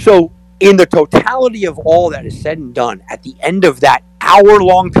 1. So in the totality of all that is said and done, at the end of that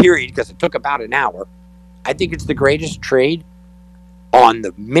hour-long period, because it took about an hour, I think it's the greatest trade on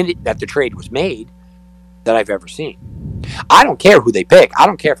the minute that the trade was made that I've ever seen. I don't care who they pick. I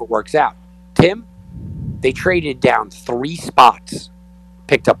don't care if it works out. Tim, they traded down 3 spots,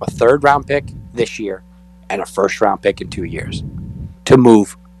 picked up a 3rd-round pick this year and a 1st-round pick in 2 years to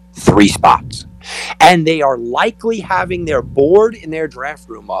move 3 spots. And they are likely having their board in their draft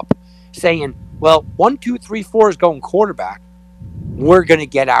room up saying, well, 1, 2, 3, 4 is going quarterback. We're going to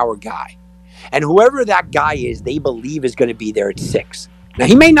get our guy. And whoever that guy is, they believe is going to be there at 6. Now,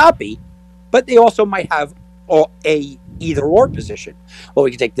 he may not be, but they also might have a either-or position. Well,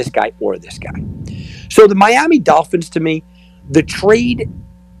 we can take this guy or this guy. So the Miami Dolphins, to me, the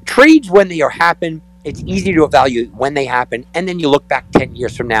trades when they happen, it's easy to evaluate when they happen, and then you look back 10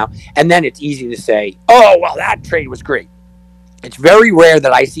 years from now, and then it's easy to say, oh, well, that trade was great. It's very rare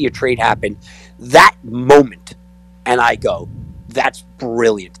that I see a trade happen that moment, and I go, that's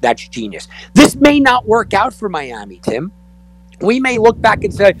brilliant. That's genius. This may not work out for Miami, Tim. We may look back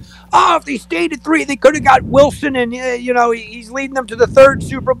and say, oh, if they stayed at 3, they could have got Wilson, and, he's leading them to the 3rd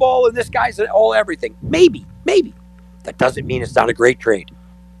Super Bowl, and this guy's all everything. Maybe. That doesn't mean it's not a great trade.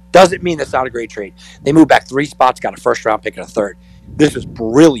 Doesn't mean that's not a great trade. They moved back 3 spots, got a first-round pick and a 3rd. This was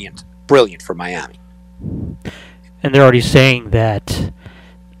brilliant for Miami. And they're already saying that,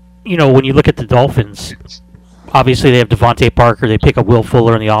 when you look at the Dolphins, obviously they have Devontae Parker. They pick up Will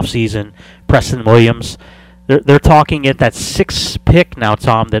Fuller in the offseason, Preston Williams. They're talking at that 6th pick now,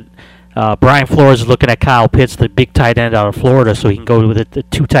 Tom, that Brian Flores is looking at Kyle Pitts, the big tight end out of Florida, so he can go with the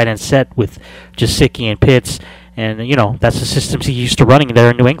 2 tight end set with Gesicki and Pitts. And, that's the systems he used to running there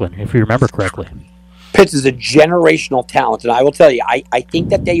in New England, if you remember correctly. Pitts is a generational talent, and I will tell you, I think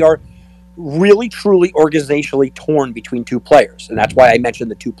that they are really, truly organizationally torn between 2 players, and that's why I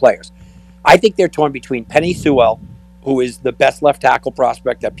mentioned the 2 players. I think they're torn between Penei Sewell, who is the best left tackle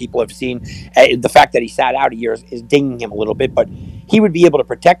prospect that people have seen. The fact that he sat out a year is dinging him a little bit, but he would be able to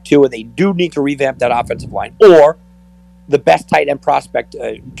protect Tua. They do need to revamp that offensive line. Or the best tight end prospect,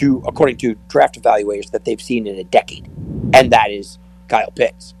 according to draft evaluators, that they've seen in a decade, and that is Kyle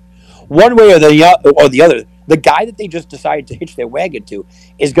Pitts. One way or the other, the guy that they just decided to hitch their wagon to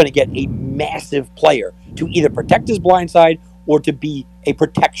is going to get a massive player to either protect his blind side or to be a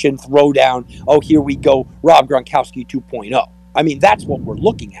protection throwdown. Oh, here we go, Rob Gronkowski 2.0. I mean, that's what we're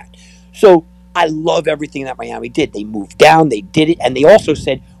looking at. So I love everything that Miami did. They moved down, they did it, and they also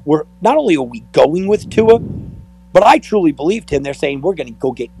said, not only are we going with Tua, but I truly believed him. They're saying we're going to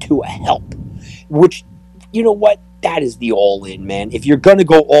go get Tua help, which, you know what? That is the all-in, man. If you're going to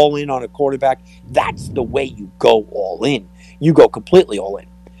go all-in on a quarterback, that's the way you go all-in. You go completely all-in.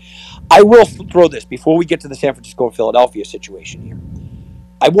 I will throw this before we get to the San Francisco-Philadelphia situation here.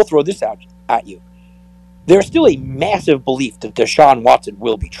 I will throw this out at you. There's still a massive belief that Deshaun Watson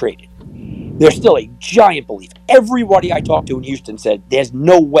will be traded. There's still a giant belief. Everybody I talked to in Houston said there's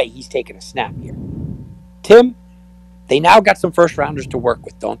no way he's taking a snap here. Tim, they now got some first-rounders to work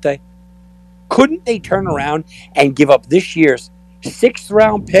with, don't they? Couldn't they turn around and give up this year's 6th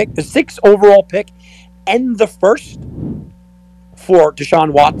overall pick, and the 1st for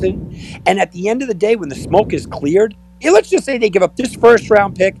Deshaun Watson? And at the end of the day, when the smoke is cleared, let's just say they give up this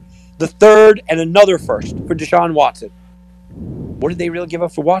 1st-round pick, the 3rd, and another 1st for Deshaun Watson. What did they really give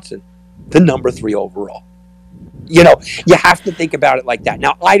up for Watson? The number 3 overall. You have to think about it like that.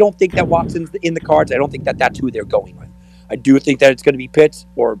 Now, I don't think that Watson's in the cards. I don't think that that's who they're going with. I do think that it's going to be Pitts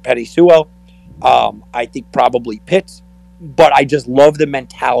or Penei Sewell. I think probably Pitts, but I just love the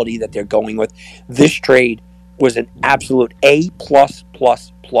mentality that they're going with. This trade was an absolute A+++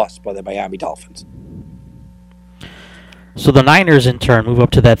 by the Miami Dolphins. So the Niners, in turn, move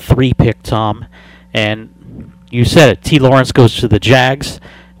up to that 3 pick, Tom, and you said it. T. Lawrence goes to the Jags,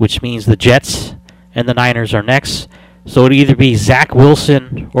 which means the Jets and the Niners are next. So it'd either be Zach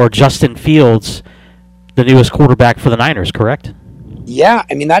Wilson or Justin Fields, the newest quarterback for the Niners, correct? Yeah,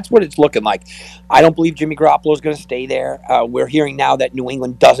 I mean, that's what it's looking like. I don't believe Jimmy Garoppolo is going to stay there. We're hearing now that New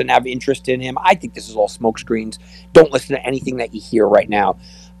England doesn't have interest in him. I think this is all smoke screens. Don't listen to anything that you hear right now.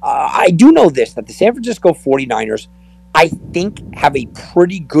 I do know this, that the San Francisco 49ers, I think, have a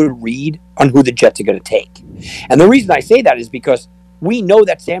pretty good read on who the Jets are going to take. And the reason I say that is because we know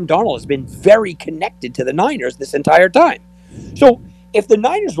that Sam Darnold has been very connected to the Niners this entire time. So if the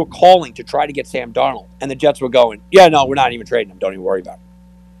Niners were calling to try to get Sam Darnold and the Jets were going, yeah, no, we're not even trading him, don't even worry about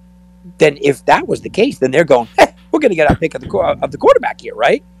it. Then if that was the case, then they're going, we're going to get our pick of the quarterback here,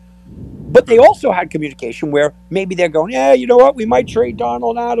 right? But they also had communication where maybe they're going, yeah, you know what, we might trade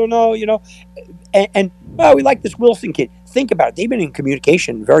Darnold, I don't know, and well, we like this Wilson kid. Think about it. They've been in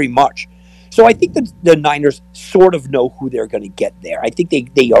communication very much. So I think that the Niners sort of know who they're going to get there. I think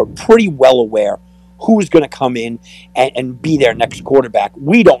they are pretty well aware who's going to come in and be their next quarterback.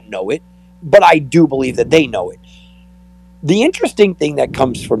 We don't know it, but I do believe that they know it. The interesting thing that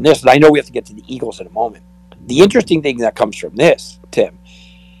comes from this, and I know we have to get to the Eagles in a moment, the interesting thing that comes from this, Tim,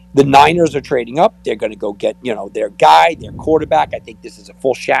 the Niners are trading up. They're going to go get, their guy, their quarterback. I think this is a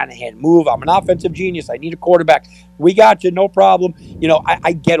full Shanahan move. I'm an offensive genius. I need a quarterback. We got you, no problem.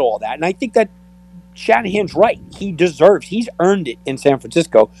 I get all that. And I think that Shanahan's right. He's earned it in San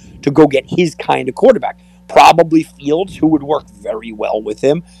Francisco to go get his kind of quarterback. Probably Fields, who would work very well with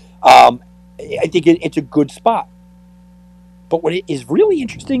him. I think it's a good spot. But what is really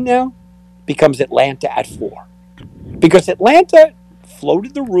interesting now becomes Atlanta at 4. Because Atlanta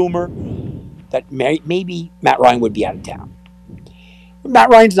floated the rumor that maybe Matt Ryan would be out of town. Matt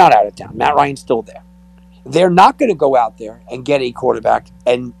Ryan's not out of town. Matt Ryan's still there. They're not going to go out there and get a quarterback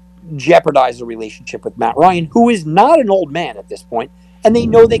and jeopardize the relationship with Matt Ryan, who is not an old man at this point, and they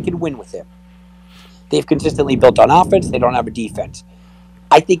know they can win with him. They've consistently built on offense. They don't have a defense.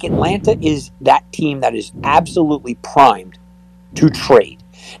 I think Atlanta is that team that is absolutely primed to trade.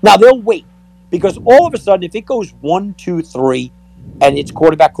 Now, they'll wait, because all of a sudden, if it goes 1, 2, 3, and it's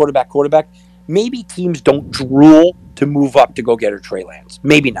quarterback, maybe teams don't drool to move up to go get Trey Lance.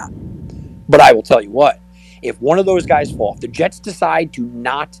 Maybe not. But I will tell you what, if one of those guys fall, if the Jets decide to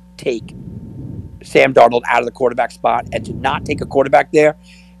not take Sam Darnold out of the quarterback spot and to not take a quarterback there,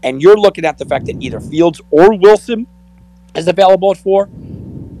 and you're looking at the fact that either Fields or Wilson is available at 4,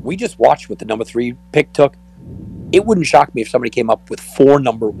 we just watched what the number 3 pick took. It wouldn't shock me if somebody came up with 4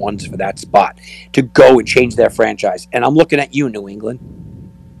 number 1s for that spot to go and change their franchise. And I'm looking at you, New England.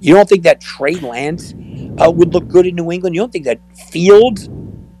 You don't think that Trey Lance would look good in New England? You don't think that Fields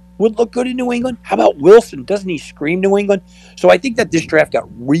would look good in New England? How about Wilson? Doesn't he scream New England? So I think that this draft got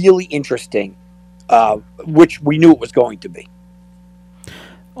really interesting, which we knew it was going to be.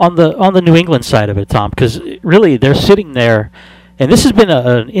 On the New England side of it, Tom, because really they're sitting there, and this has been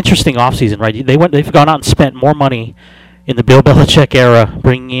an interesting offseason, right? They've gone out and spent more money in the Bill Belichick era,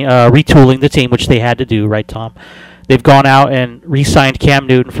 retooling the team, which they had to do, right, Tom? They've gone out and re-signed Cam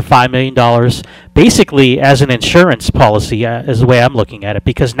Newton for $5 million, basically as an insurance policy, is the way I'm looking at it,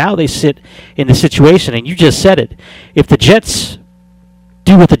 because now they sit in the situation, and you just said it. If the Jets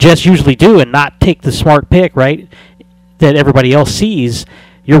do what the Jets usually do and not take the smart pick, right, that everybody else sees,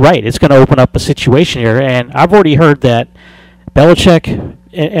 you're right. It's going to open up a situation here, and I've already heard that Belichick,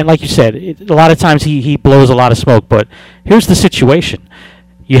 and like you said, a lot of times he blows a lot of smoke, but here's the situation.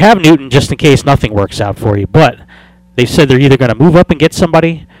 You have Newton just in case nothing works out for you, but they've said they're either going to move up and get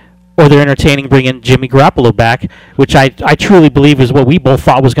somebody, or they're entertaining bringing Jimmy Garoppolo back, which I truly believe is what we both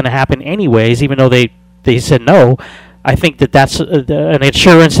thought was going to happen anyways, even though they said no. I think that's an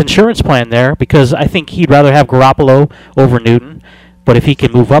insurance plan there, because I think he'd rather have Garoppolo over Newton. But if he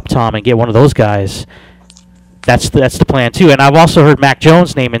can move up, Tom, and get one of those guys, that's the plan too. And I've also heard Mac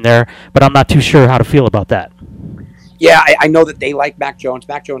Jones' name in there, but I'm not too sure how to feel about that. Yeah, I know that they like Mac Jones.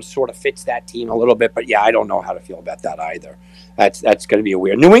 Mac Jones sort of fits that team a little bit, but yeah, I don't know how to feel about that either. That's going to be a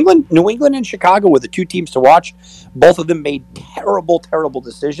weird. New England and Chicago were the 2 teams to watch. Both of them made terrible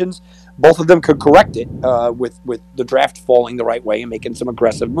decisions. Both of them could correct it with the draft falling the right way and making some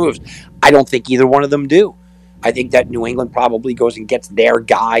aggressive moves. I don't think either one of them do. I think that New England probably goes and gets their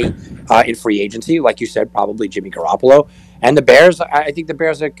guy in free agency, like you said, probably Jimmy Garoppolo. And the Bears, I think the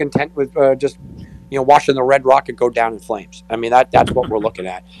Bears are content with just watching the Red Rocket go down in flames. I mean, that's what we're looking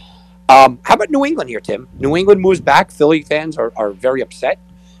at. How about New England here, Tim? New England moves back. Philly fans are very upset.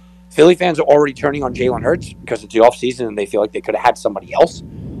 Philly fans are already turning on Jalen Hurts because it's the offseason and they feel like they could have had somebody else.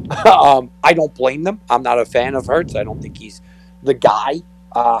 I don't blame them. I'm not a fan of Hurts. I don't think he's the guy.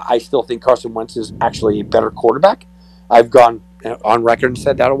 I still think Carson Wentz is actually a better quarterback. I've gone on record and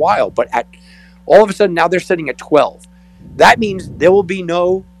said that a while. But all of a sudden, now they're sitting at 12. That means there will be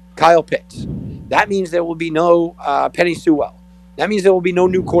no Kyle Pitts. That means there will be no Penny Sewell. That means there will be no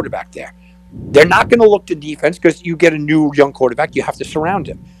new quarterback there. They're not going to look to defense because you get a new young quarterback. You have to surround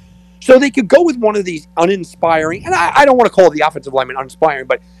him. So they could go with one of these uninspiring, and I don't want to call the offensive lineman uninspiring,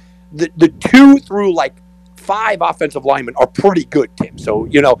 but the 2 through 5 offensive linemen are pretty good, Tim. So,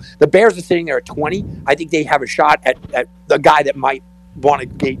 the Bears are sitting there at 20. I think they have a shot at the guy that might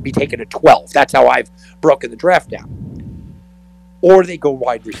want to be taken at 12. That's how I've broken the draft down. Or they go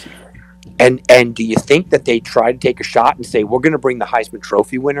wide receiver. And do you think that they try to take a shot and say, we're going to bring the Heisman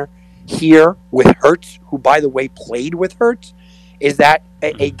Trophy winner here with Hurts, who, by the way, played with Hurts? Is that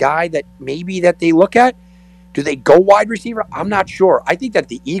a guy that maybe that they look at? Do they go wide receiver? I'm not sure. I think that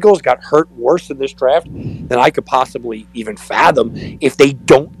the Eagles got hurt worse in this draft than I could possibly even fathom if they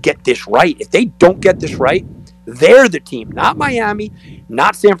don't get this right. If they don't get this right, they're the team, not Miami,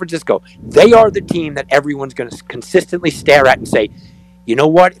 not San Francisco. They are the team that everyone's going to consistently stare at and say, you know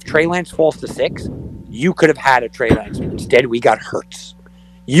what? If Trey Lance falls to 6, you could have had a Trey Lance. Instead, we got Hurts.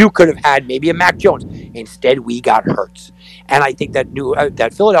 You could have had maybe a Mac Jones. Instead, we got Hurts. And I think that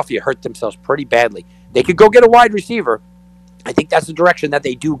that Philadelphia hurt themselves pretty badly. They could go get a wide receiver. I think that's the direction that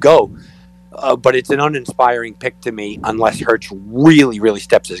they do go. But it's an uninspiring pick to me unless Hurts really, really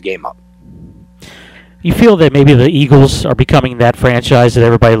steps his game up. You feel that maybe the Eagles are becoming that franchise that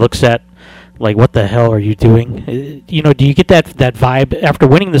everybody looks at like, what the hell are you doing? Do you get that vibe after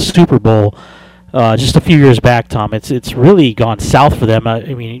winning the Super Bowl? just a few years back, Tom. It's really gone south for them.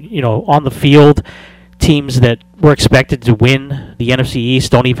 I mean, on the field, teams that were expected to win the NFC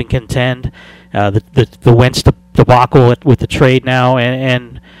East don't even contend. The Wentz debacle with the trade now,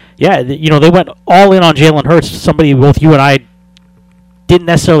 and they went all in on Jalen Hurts, somebody both you and I didn't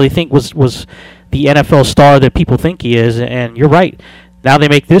necessarily think was the NFL star that people think he is. And you're right. Now they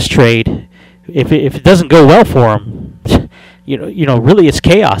make this trade. If it doesn't go well for him, really it's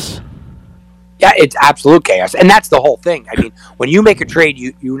chaos. Yeah, it's absolute chaos. And that's the whole thing. I mean, when you make a trade,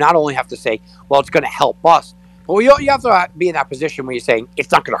 you not only have to say, well, it's going to help us, but you have to be in that position where you're saying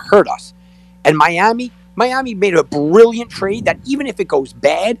it's not going to hurt us. And Miami made a brilliant trade that even if it goes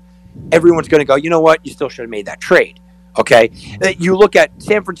bad, everyone's going to go, you know what? You still should have made that trade. Okay? You look at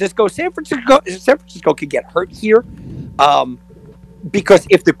San Francisco. San Francisco could get hurt here because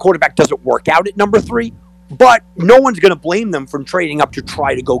if the quarterback doesn't work out at number 3, but no one's going to blame them from trading up to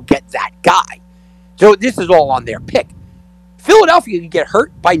try to go get that guy. So this is all on their pick. Philadelphia could get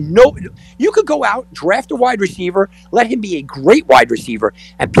hurt by you could go out, draft a wide receiver, let him be a great wide receiver,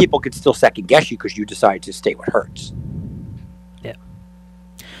 and people could still second guess you because you decided to stay with Hurts. Yeah.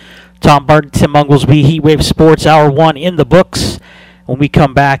 Tom Barton, Tim Unglesby, Heatwave Sports, Hour 1 in the books. When we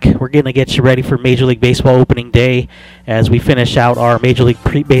come back, we're going to get you ready for Major League Baseball opening day as we finish out our Major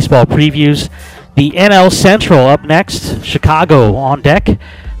League Baseball previews. The NL Central up next, Chicago on deck.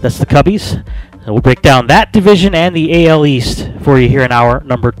 That's the Cubbies. And we'll break down that division and the AL East for you here in hour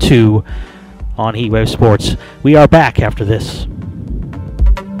number 2 on Heatwave Sports. We are back after this.